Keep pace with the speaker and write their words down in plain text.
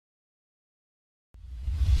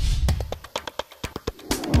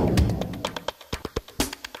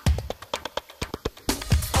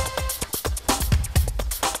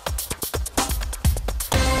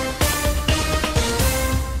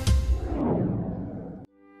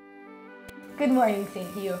Good morning, St.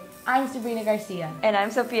 Hugh. I'm Sabrina Garcia. And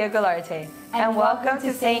I'm Sophia Galarte. And welcome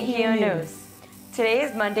to St. Hugh News. Today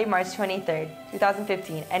is Monday, March 23rd,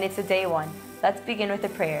 2015, and it's a day one. Let's begin with a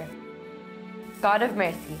prayer. God of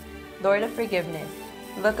mercy, Lord of forgiveness,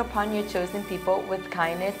 look upon your chosen people with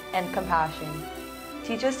kindness and compassion.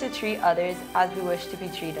 Teach us to treat others as we wish to be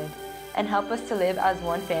treated, and help us to live as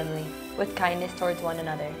one family with kindness towards one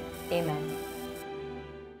another. Amen.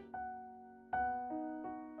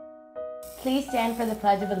 Please stand for the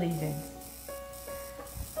Pledge of Allegiance.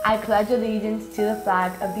 I pledge allegiance to the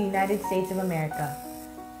flag of the United States of America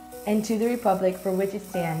and to the republic for which it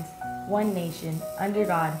stands, one nation, under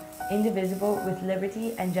God, indivisible, with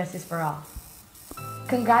liberty and justice for all.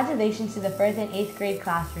 Congratulations to the 1st and 8th grade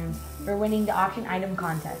classrooms for winning the auction item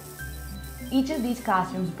contest. Each of these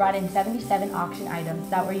classrooms brought in 77 auction items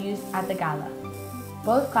that were used at the gala.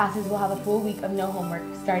 Both classes will have a full week of no homework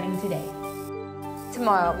starting today.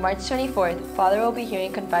 Tomorrow, March 24th, Father will be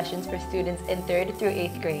hearing confessions for students in 3rd through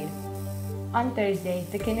 8th grade. On Thursday,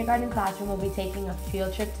 the kindergarten classroom will be taking a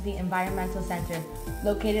field trip to the Environmental Center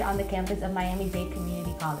located on the campus of Miami-Dade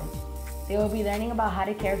Community College. They will be learning about how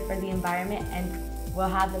to care for the environment and will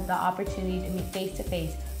have the opportunity to meet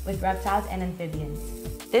face-to-face with reptiles and amphibians.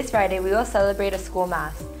 This Friday, we will celebrate a school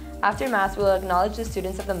mass. After mass, we will acknowledge the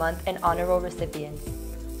students of the month and honor roll recipients.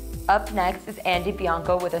 Up next is Andy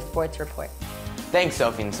Bianco with a sports report. Thanks,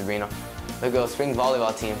 Sophie and Sabrina. The girls' spring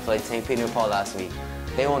volleyball team played St. Peter and Paul last week.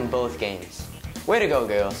 They won both games. Way to go,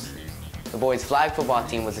 girls! The boys' flag football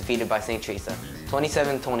team was defeated by St. Teresa,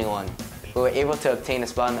 27-21. We were able to obtain a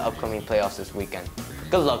spot in the upcoming playoffs this weekend.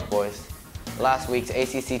 Good luck, boys. Last week's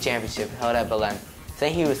ACC championship held at Belen.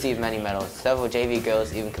 St. Hugh received many medals. Several JV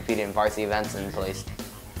girls even competed in varsity events and placed.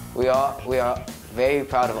 We are very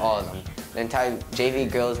proud of all of them. The entire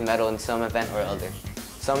JV girls medal in some event or other,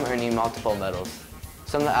 some earning multiple medals.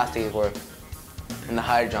 Some of the athletes were in the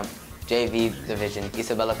high jump JV division,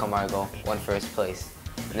 Isabella Camargo won first place.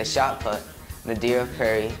 In the shot put, Nadira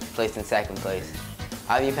Perry placed in second place.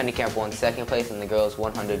 Ivy Pennycamp won second place in the girls'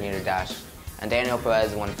 100-meter dash, and Daniel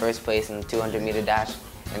Perez won first place in the 200-meter dash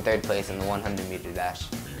and third place in the 100-meter dash.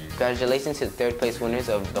 Congratulations to the third place winners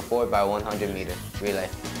of the 4x100-meter relay: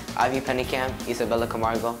 Ivy Pennycamp, Isabella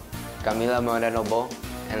Camargo, Camila Moreno-Bo,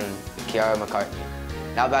 and Kiara McCartney.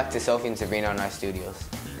 Now back to Sophie and Sabrina in our studios.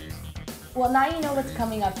 Well, now you know what's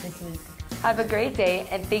coming up this week. Have a great day,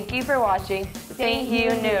 and thank you for watching St.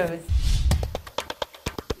 Hugh News.